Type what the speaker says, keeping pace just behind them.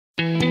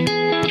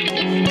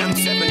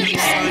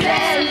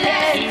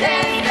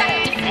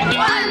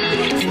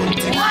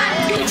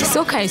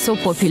Soccer is so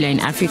popular in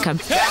Africa.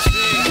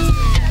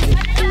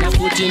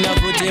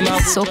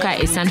 Soccer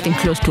is something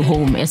close to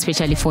home,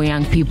 especially for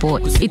young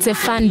people. It's a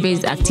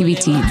fan-based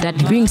activity that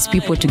brings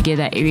people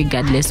together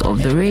regardless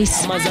of the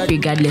race,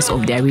 regardless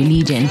of their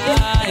religion.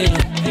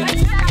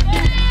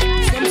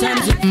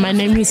 My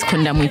name is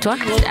Kunda Mwitwa.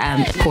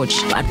 I'm a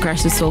coach at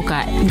Grassroots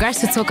Soccer.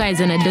 Grassroots Soccer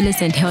is an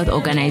adolescent health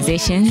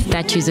organization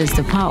that uses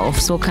the power of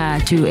soccer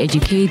to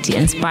educate,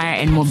 inspire,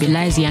 and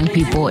mobilize young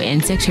people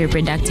in sexual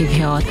reproductive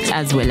health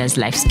as well as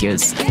life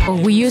skills.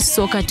 We use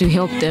soccer to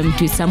help them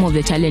with some of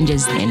the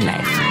challenges in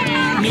life.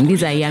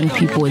 These are young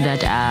people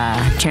that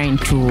are trying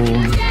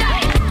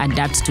to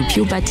adapt to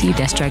puberty.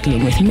 They're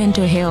struggling with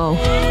mental health.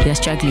 They're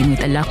struggling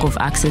with a lack of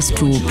access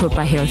to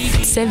proper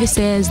health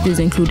services. These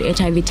include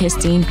HIV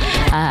testing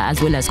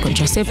as well as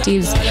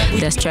contraceptives.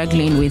 They're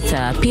struggling with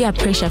peer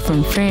pressure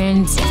from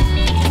friends.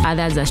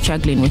 Others are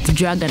struggling with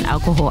drug and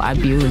alcohol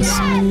abuse.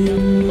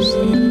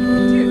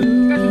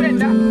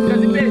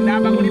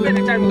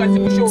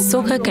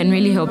 Soccer can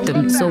really help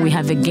them. So we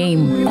have a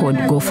game called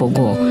Go for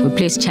Go. We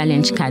place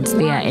challenge cards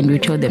there and we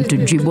tell them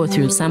to dribble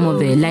through some of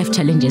the life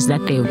challenges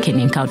that they can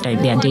encounter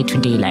in their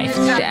day-to-day life.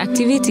 The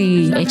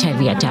activity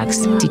HIV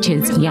Attacks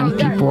teaches young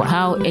people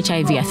how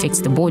HIV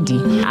affects the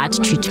body at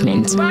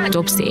treatment,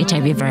 stops the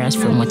HIV virus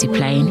from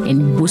multiplying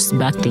and boosts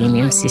back the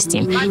immune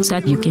system so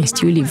that you can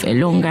still live a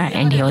longer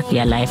and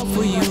healthier life.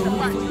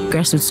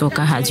 Grassroots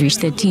Soccer has reached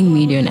 13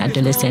 million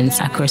adolescents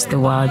across the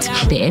world.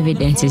 The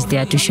evidence is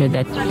there to show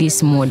that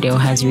this model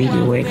has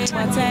really worked.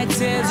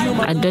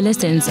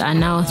 Adolescents are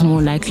now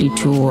more likely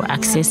to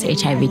access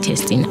HIV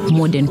testing,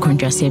 modern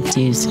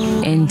contraceptives,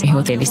 and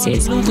health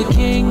services.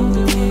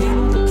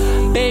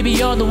 Baby,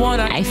 you're the one.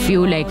 I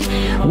feel like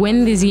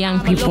when these young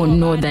people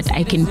know that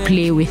I can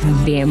play with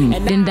them,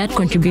 then that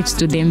contributes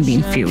to them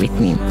being free with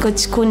me.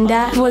 Coach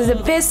Kunda was a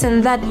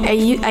person that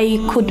I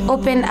could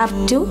open up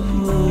to.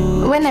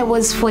 When I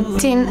was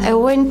 14, I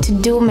went to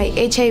do my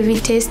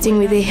HIV testing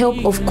with the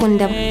help of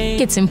Kunda.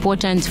 It's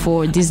important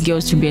for these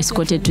girls to be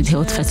escorted to the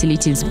health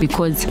facilities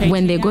because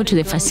when they go to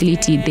the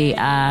facility, they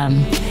are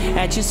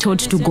told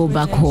to go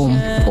back home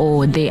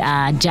or they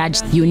are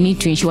judged. You need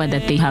to ensure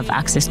that they have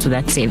access to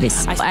that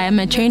service. I am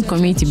a trained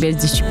community-based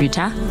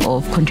distributor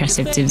of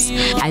contraceptives.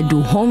 I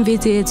do home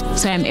visits,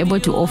 so I'm able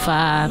to offer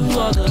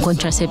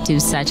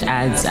contraceptives such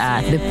as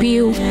the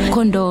pill,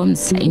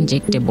 condoms,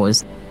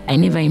 injectables. I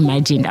never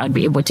imagined I would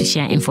be able to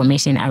share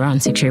information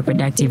around sexual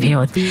reproductive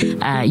health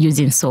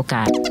using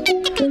soccer.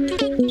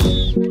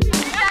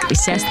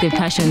 It's just the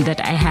passion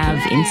that I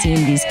have in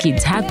seeing these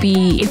kids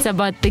happy. It's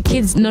about the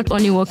kids not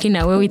only walking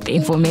away with the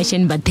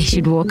information, but they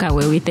should walk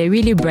away with a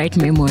really bright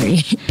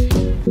memory.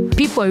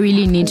 People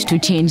really need to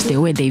change the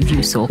way they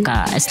view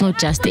soccer. It's not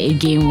just a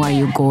game where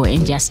you go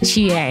and just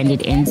cheer and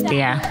it ends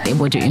there. They're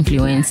able to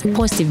influence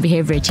positive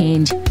behavior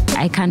change.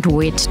 I can't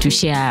wait to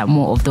share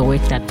more of the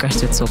work that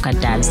Grassroots Soccer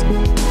does.